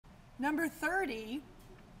Number 30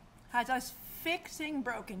 has us fixing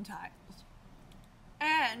broken tiles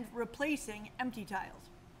and replacing empty tiles.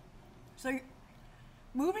 So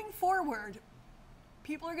moving forward,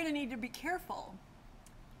 people are going to need to be careful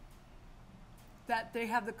that they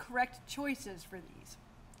have the correct choices for these.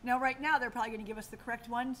 Now, right now, they're probably going to give us the correct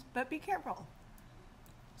ones, but be careful.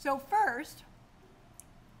 So first,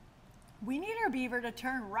 we need our beaver to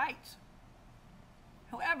turn right.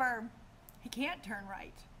 However, he can't turn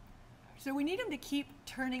right. So we need him to keep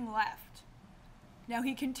turning left. Now,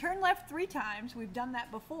 he can turn left 3 times. We've done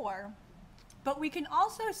that before. But we can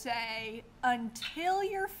also say, until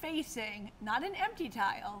you're facing, not an empty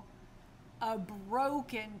tile, a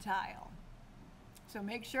broken tile. So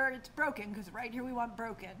make sure it's broken, because right here we want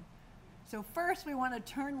broken. So first we want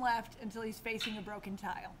to turn left until he's facing a broken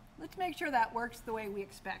tile. Let's make sure that works the way we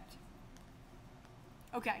expect.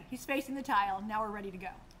 Okay, he's facing the tile. Now we're ready to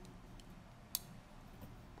go.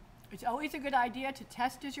 It's always a good idea to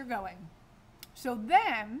test as you're going. So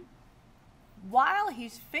then, while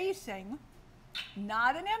he's facing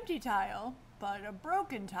not an empty tile, but a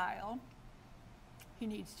broken tile, he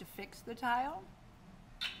needs to fix the tile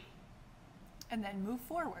and then move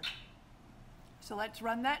forward. So let's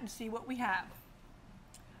run that and see what we have.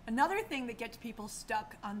 Another thing that gets people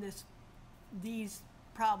stuck on these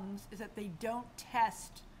problems is that they don't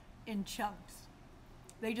test in chunks.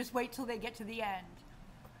 They just wait till they get to the end.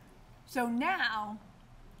 So now,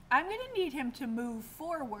 I'm going to need him to move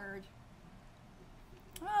forward.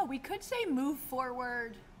 Oh, we could say move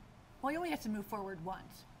forward. Well, he only has to move forward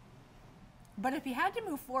once. But if he had to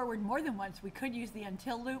move forward more than once, we could use the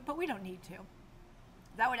until loop, but we don't need to.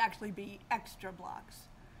 That would actually be extra blocks.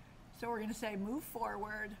 So we're going to say move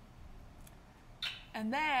forward.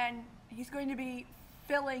 And then he's going to be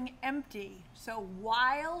filling empty. So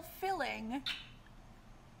while facing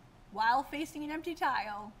an empty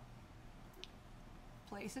tile,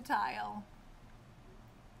 place a tile,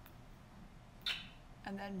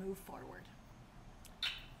 and then move forward.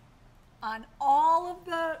 On all of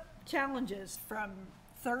the challenges from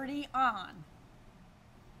 30 on,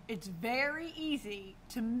 it's very easy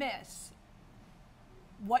to miss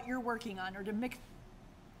what you're working on or to mix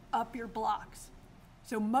up your blocks.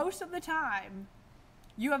 So most of the time,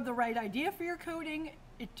 you have the right idea for your coding.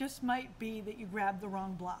 It just might be that you grabbed the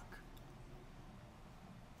wrong block.